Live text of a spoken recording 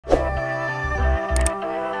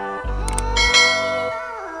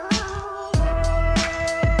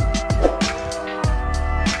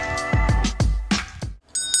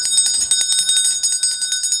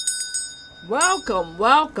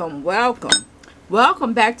Welcome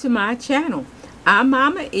back to my channel. I'm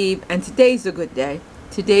Mama Eve, and today's a good day.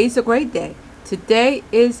 Today's a great day. Today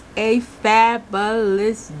is a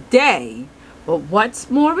fabulous day. But what's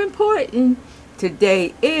more important,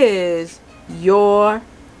 today is your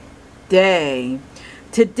day.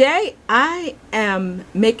 Today I am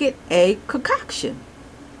making a concoction.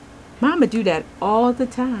 Mama do that all the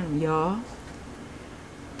time, y'all.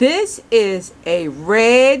 This is a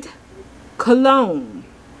red cologne.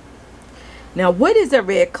 Now, what is a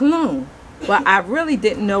red cologne? Well, I really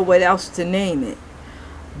didn't know what else to name it,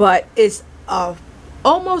 but it's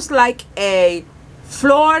almost like a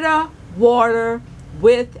Florida water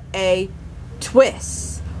with a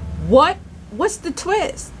twist. What's the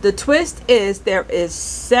twist? The twist is there is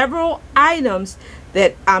several items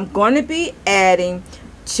that I'm going to be adding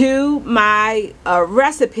to my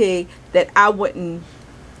recipe that I wouldn't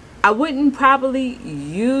probably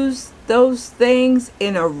use those things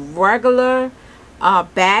in a regular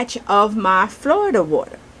batch of my Florida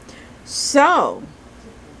water. So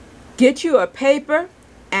get you a paper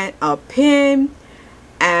and a pen,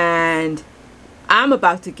 and I'm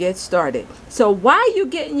about to get started. So while you're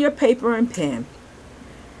getting your paper and pen,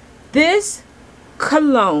 this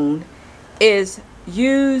cologne is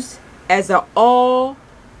used as an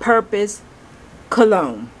all-purpose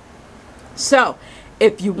cologne. So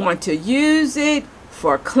if you want to use it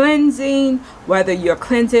for cleansing, whether you're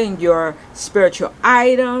cleansing your spiritual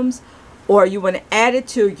items or you want to add it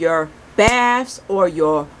to your baths or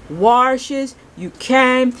your washes, you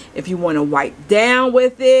can. If you want to wipe down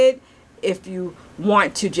with it, if you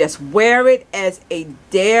want to just wear it as a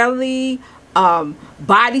daily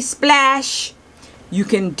body splash, you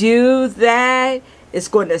can do that. It's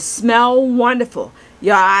going to smell wonderful.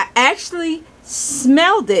 Yeah, I actually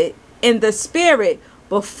smelled it in the spirit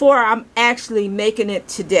before I'm actually making it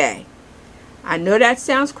today. I know that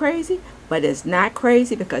sounds crazy, but it's not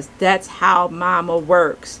crazy because that's how Mama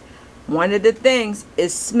works. One of the things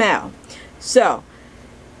is smell. So,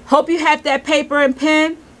 hope you have that paper and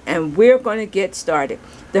pen, and we're going to get started.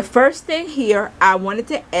 The first thing here I wanted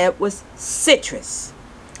to add was citrus.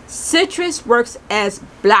 Citrus works as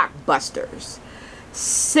blockbusters.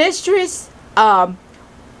 Citrus,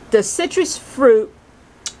 the citrus fruit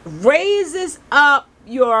raises up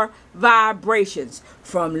your vibrations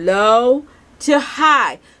from low to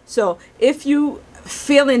high. So if you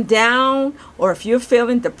feeling down, or if you're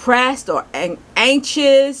feeling depressed or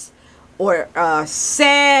anxious or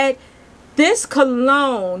sad, this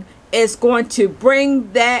cologne is going to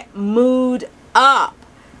bring that mood up.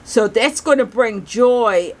 So that's going to bring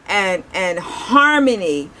joy and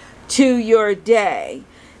harmony to your day.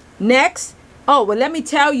 Next, let me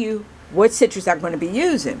tell you what citrus I'm going to be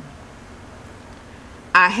using.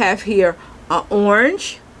 I have here an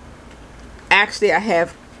orange. Actually, I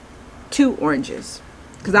have 2 oranges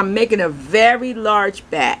because I'm making a very large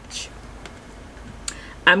batch.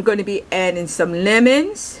 I'm going to be adding some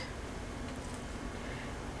lemons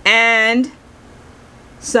and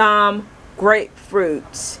some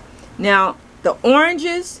grapefruits. Now, the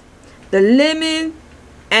oranges, the lemon,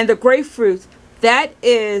 and the grapefruits, that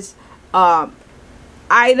is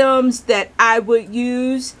items that I would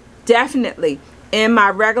use definitely in my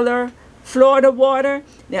regular Florida water.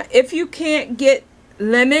 Now, if you can't get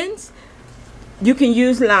lemons, you can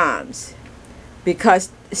use limes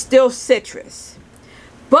because it's still citrus.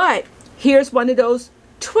 But here's one of those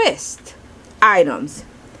twist items.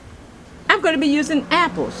 I'm going to be using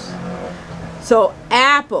apples. So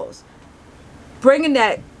apples, bringing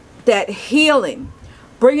that healing,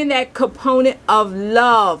 bringing that component of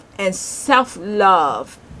love and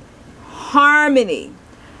self-love, harmony.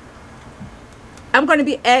 I'm going to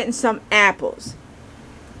be adding some apples.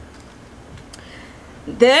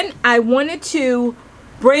 Then I wanted to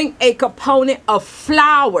bring a component of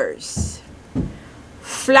flowers.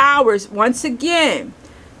 Flowers, once again,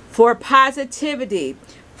 for positivity,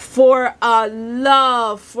 for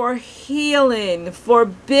love, for healing, for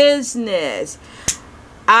business.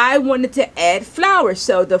 I wanted to add flowers.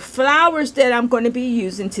 So the flowers that I'm going to be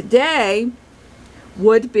using today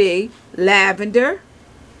would be lavender,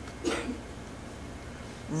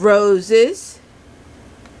 roses,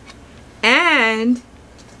 and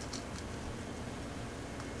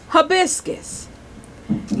hibiscus.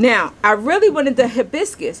 Now, I really wanted the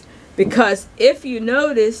hibiscus because if you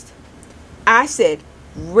noticed, I said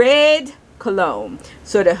red cologne.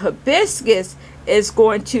 So the hibiscus is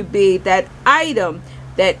going to be that item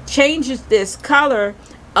that changes this color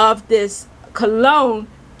of this cologne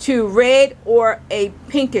to red or a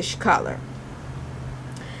pinkish color.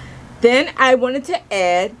 Then I wanted to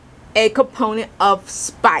add a component of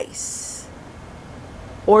spice.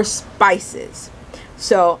 or spices.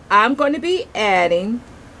 So I'm going to be adding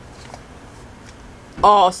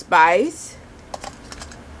allspice.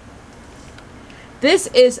 This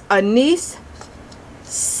is anise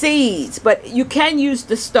seeds, but you can use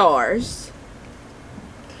the stars.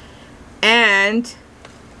 And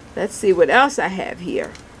let's see what else I have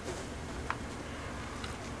here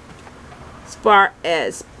as far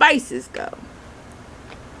as spices go.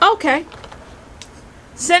 Okay,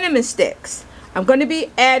 cinnamon sticks. I'm going to be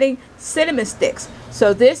adding cinnamon sticks.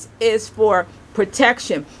 So this is for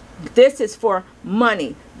protection. This is for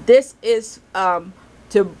money. This is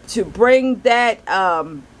to bring that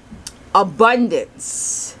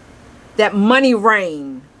abundance, that money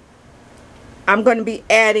rain. I'm going to be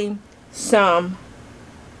adding some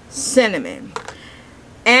cinnamon.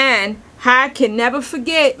 And I can never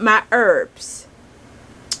forget my herbs.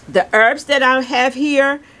 The herbs that I have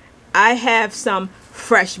here, I have some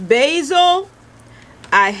fresh basil,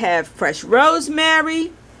 I have fresh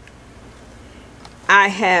rosemary, I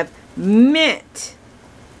have mint.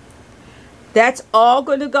 That's all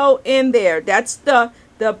going to go in there. That's the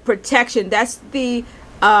protection. That's the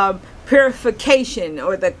purification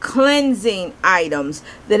or the cleansing items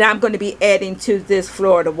that I'm going to be adding to this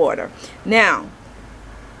Florida water. Now,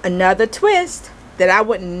 another twist that I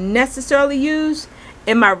wouldn't necessarily use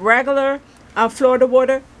in my regular Florida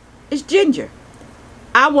water is ginger.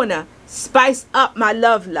 I want to spice up my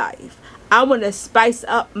love life. I want to spice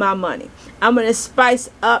up my money. I want to spice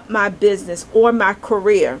up my business or my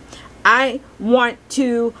career. I want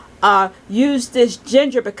to use this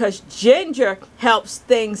ginger because ginger helps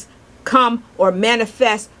things come or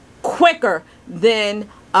manifest quicker than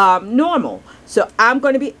normal. So I'm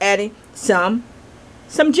going to be adding some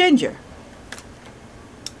ginger.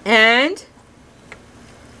 And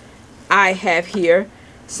I have here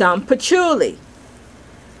some patchouli.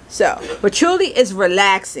 So patchouli is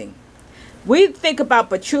relaxing. We think about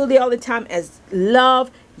patchouli all the time as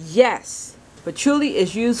love. Yes, patchouli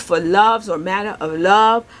is used for loves or matter of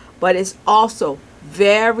love, but it's also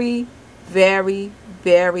very, very,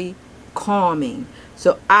 very calming.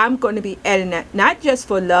 So I'm going to be adding that not just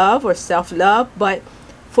for love or self-love, but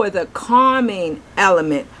for the calming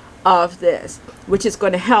element of this, which is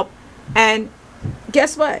going to help. And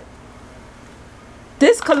guess what?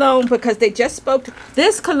 This cologne, because they just spoke,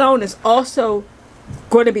 this cologne is also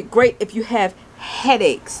going to be great if you have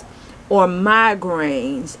headaches or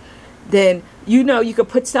migraines. Then you know you could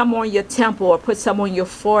put some on your temple or put some on your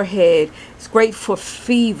forehead. It's great for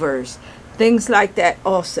fevers, things like that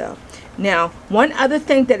also. Now, one other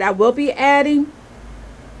thing that I will be adding,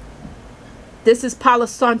 this is Palo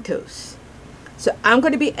Santos. So I'm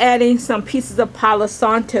going to be adding some pieces of Palo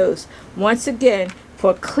Santos once again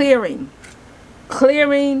for clearing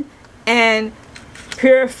and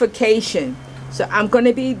purification. So I'm going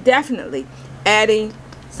to be definitely adding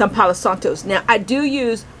some Palo Santos. Now, I do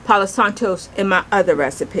use Palo Santos in my other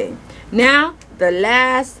recipe. Now, the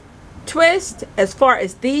last twist as far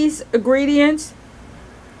as these ingredients,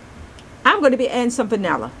 I'm going to be adding some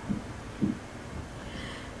vanilla.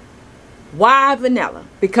 Why vanilla?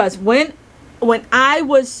 Because when I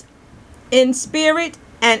was in spirit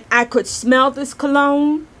and I could smell this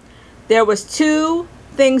cologne, there was two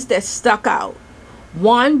things that stuck out.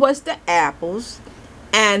 One was the apples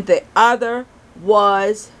and the other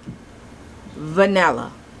was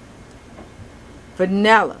vanilla.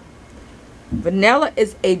 Vanilla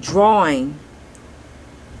is a drawing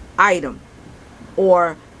item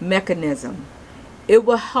or mechanism. It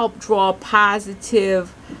will help draw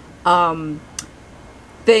positive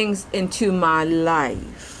things into my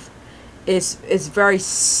life. It's very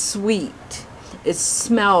sweet. It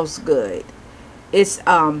smells good. It's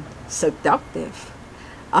seductive.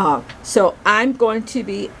 So I'm going to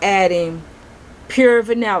be adding pure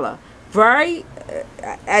vanilla.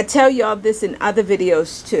 I tell y'all this in other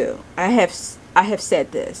videos too. I have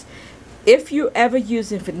said this. If you're ever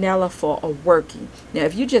using vanilla for a working, now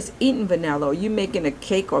if you're just eating vanilla or you're making a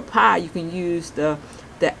cake or pie, you can use the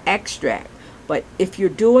extract. But if you're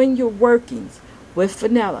doing your workings with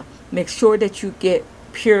vanilla, make sure that you get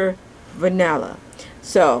pure vanilla.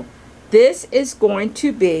 So this is going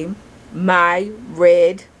to be my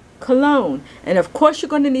red cologne, and of course you're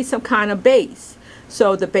going to need some kind of base.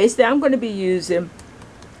 So the base that I'm going to be using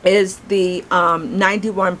is the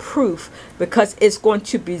 91 proof, because it's going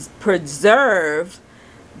to be preserve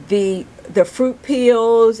the fruit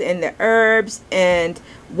peels and the herbs, and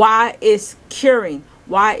why it's curing,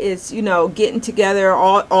 why it's, you know, getting together,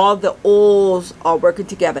 all the oils are working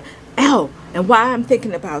together. Oh, and why I'm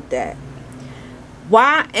thinking about that,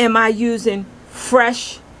 why am I using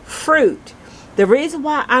fresh fruit? The reason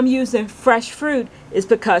why I'm using fresh fruit is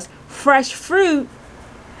because fresh fruit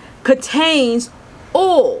contains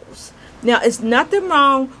oils. Now, it's nothing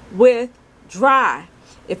wrong with dry.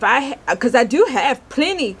 Because I do have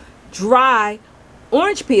plenty dry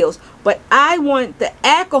orange peels, but I want the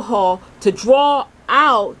alcohol to draw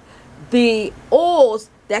out the oils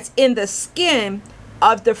that's in the skin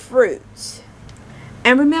of the fruits.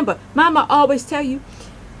 And remember, Mama always tell you,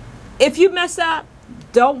 if you mess up,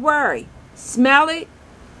 don't worry. Smell it.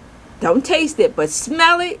 Don't taste it, but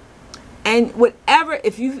smell it. And whatever,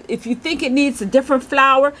 if you think it needs a different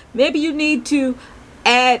flour, maybe you need to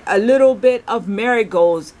add a little bit of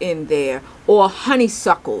marigolds in there or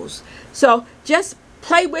honeysuckles. So just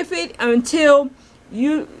play with it until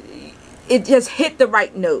it just hit the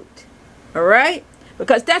right note. All right?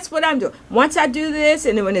 Because that's what I'm doing. Once I do this,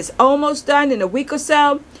 and then when it's almost done in a week or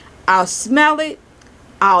so, I'll smell it,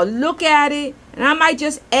 I'll look at it, and I might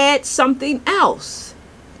just add something else.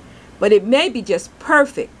 But it may be just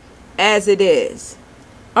perfect as it is.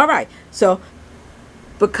 All right. So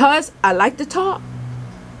because I like to talk,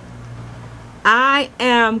 I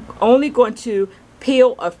am only going to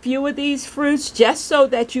peel a few of these fruits just so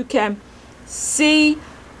that you can see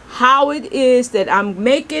how it is that I'm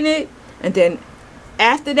making it. And then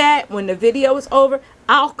after that, when the video is over,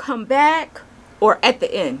 I'll come back, or at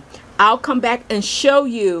the end, I'll come back and show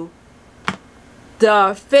you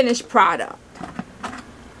the finished product.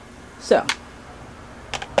 So,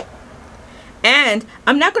 and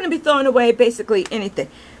I'm not going to be throwing away basically anything.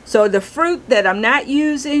 So the fruit that I'm not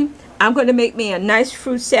using, I'm going to make me a nice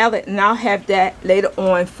fruit salad, and I'll have that later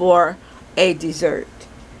on for a dessert.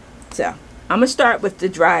 So I'm going to start with the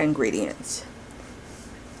dry ingredients.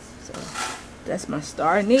 So that's my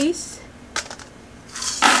star anise,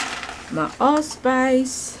 my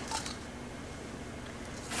allspice,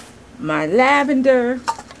 my lavender,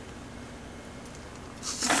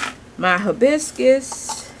 my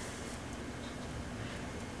hibiscus,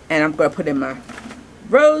 and I'm going to put in my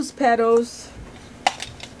rose petals,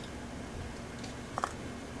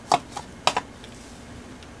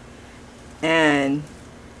 and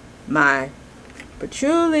my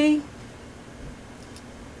patchouli,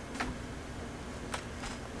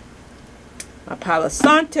 my palo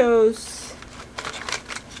santos,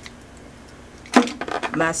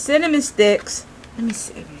 my cinnamon sticks. Let me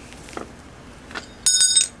see.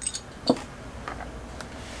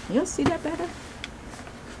 You'll see that better?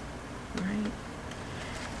 Right.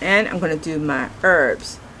 And I'm going to do my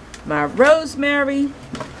herbs. My rosemary,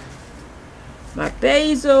 my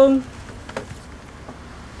basil,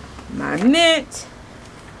 my mint,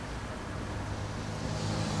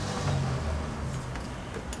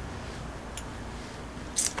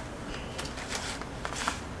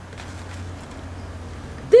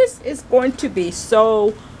 this is going to be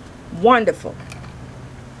so wonderful.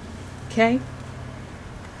 Okay?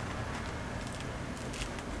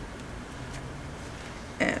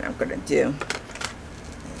 And I'm going to do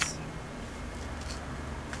this.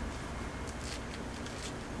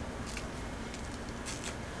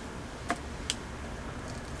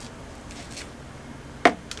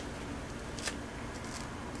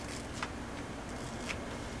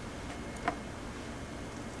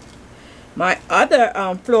 My other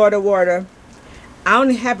Florida water, I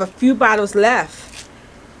only have a few bottles left.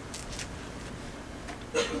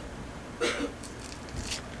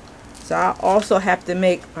 So I also have to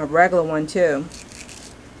make a regular one too.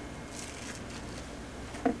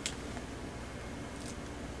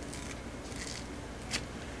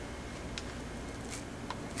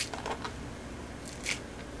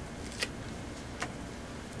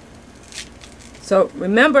 So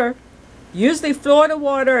remember, usually Florida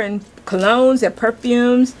water and colognes and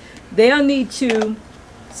perfumes, they'll need to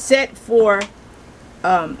set for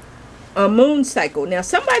a moon cycle. Now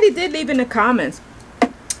somebody did leave in the comments,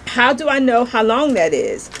 how do I know how long that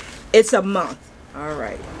is? It's a month. All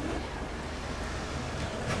right.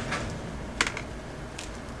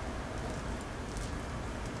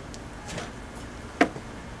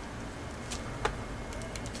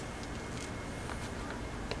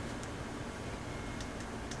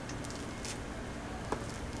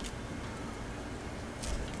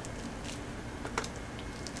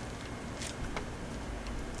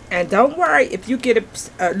 And don't worry if you get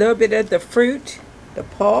a little bit of the fruit, the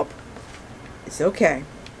pulp, it's okay.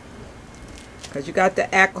 Because you got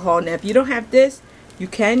the alcohol. Now if you don't have this, you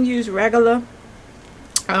can use regular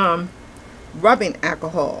rubbing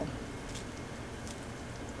alcohol.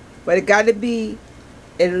 But it got to be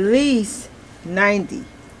at least 90.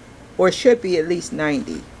 Or it should be at least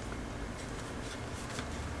 90.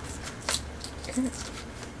 Okay.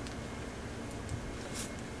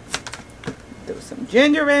 some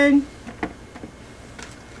ginger in.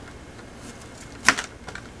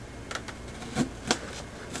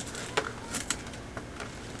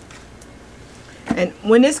 And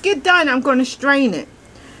when this get done, I'm going to strain it.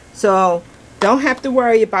 So don't have to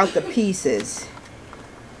worry about the pieces.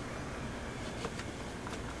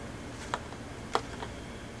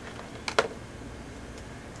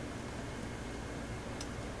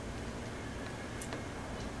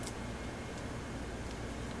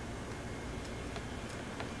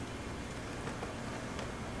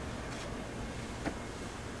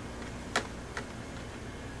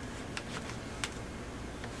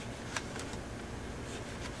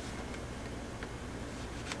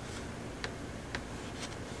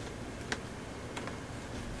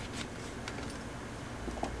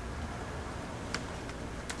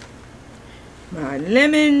 My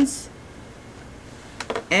lemons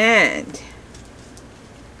and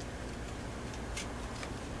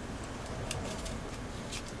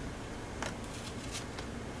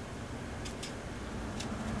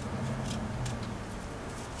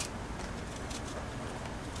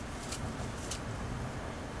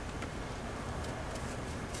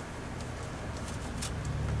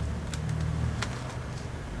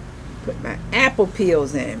put my apple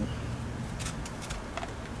peels in.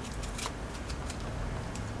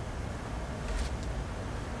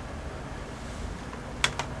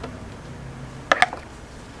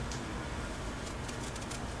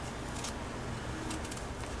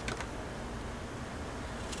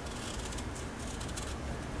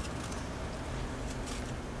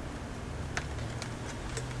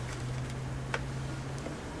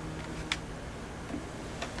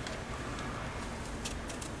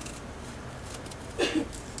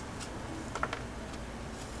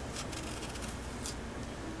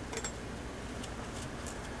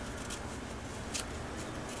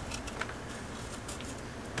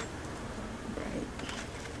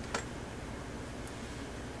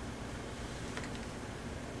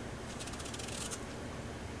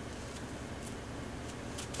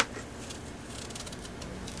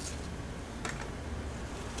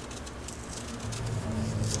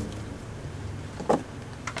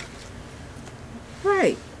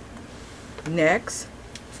 Right. Next,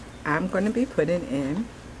 I'm going to be putting in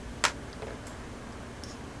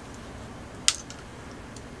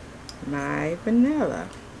my vanilla.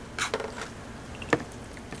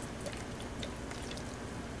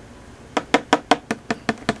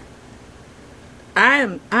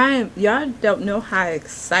 Y'all don't know how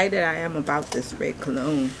excited I am about this red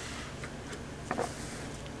cologne.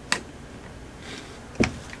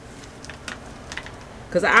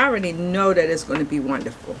 Because I already know that it's going to be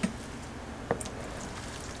wonderful.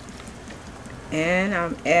 And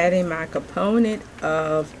I'm adding my component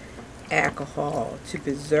of alcohol to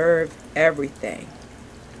preserve everything.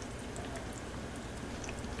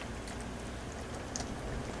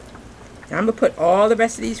 Now I'm going to put all the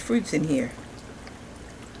rest of these fruits in here.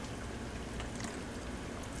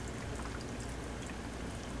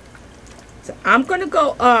 So I'm going to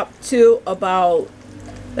go up to about,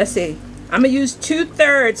 let's see, I'm going to use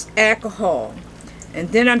 2/3 alcohol. And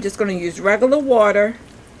then I'm just going to use regular water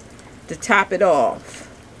to top it off.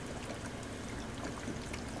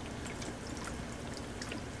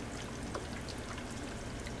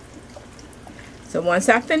 So once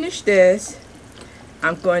I finish this,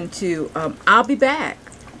 I'm going to, I'll be back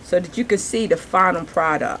so that you can see the final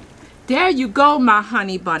product. There you go, my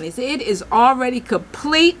honey bunnies. It is already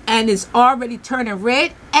complete and is already turning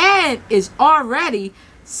red and is already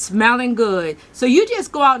smelling good. So you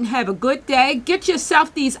just go out and have a good day. Get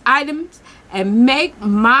yourself these items and make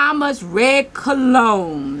mama's red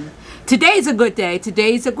cologne. Today's a good day.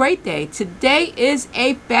 Today's a great day. Today is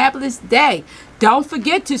a fabulous day. Don't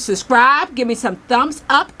forget to subscribe, give me some thumbs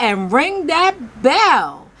up, and ring that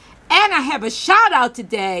bell. And I have a shout out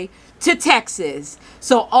today to Texas.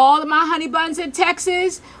 So all of my honey buns in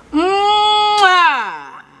Texas,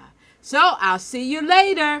 mwah! So I'll see you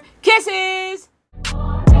later. Kisses.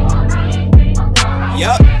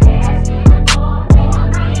 Yup.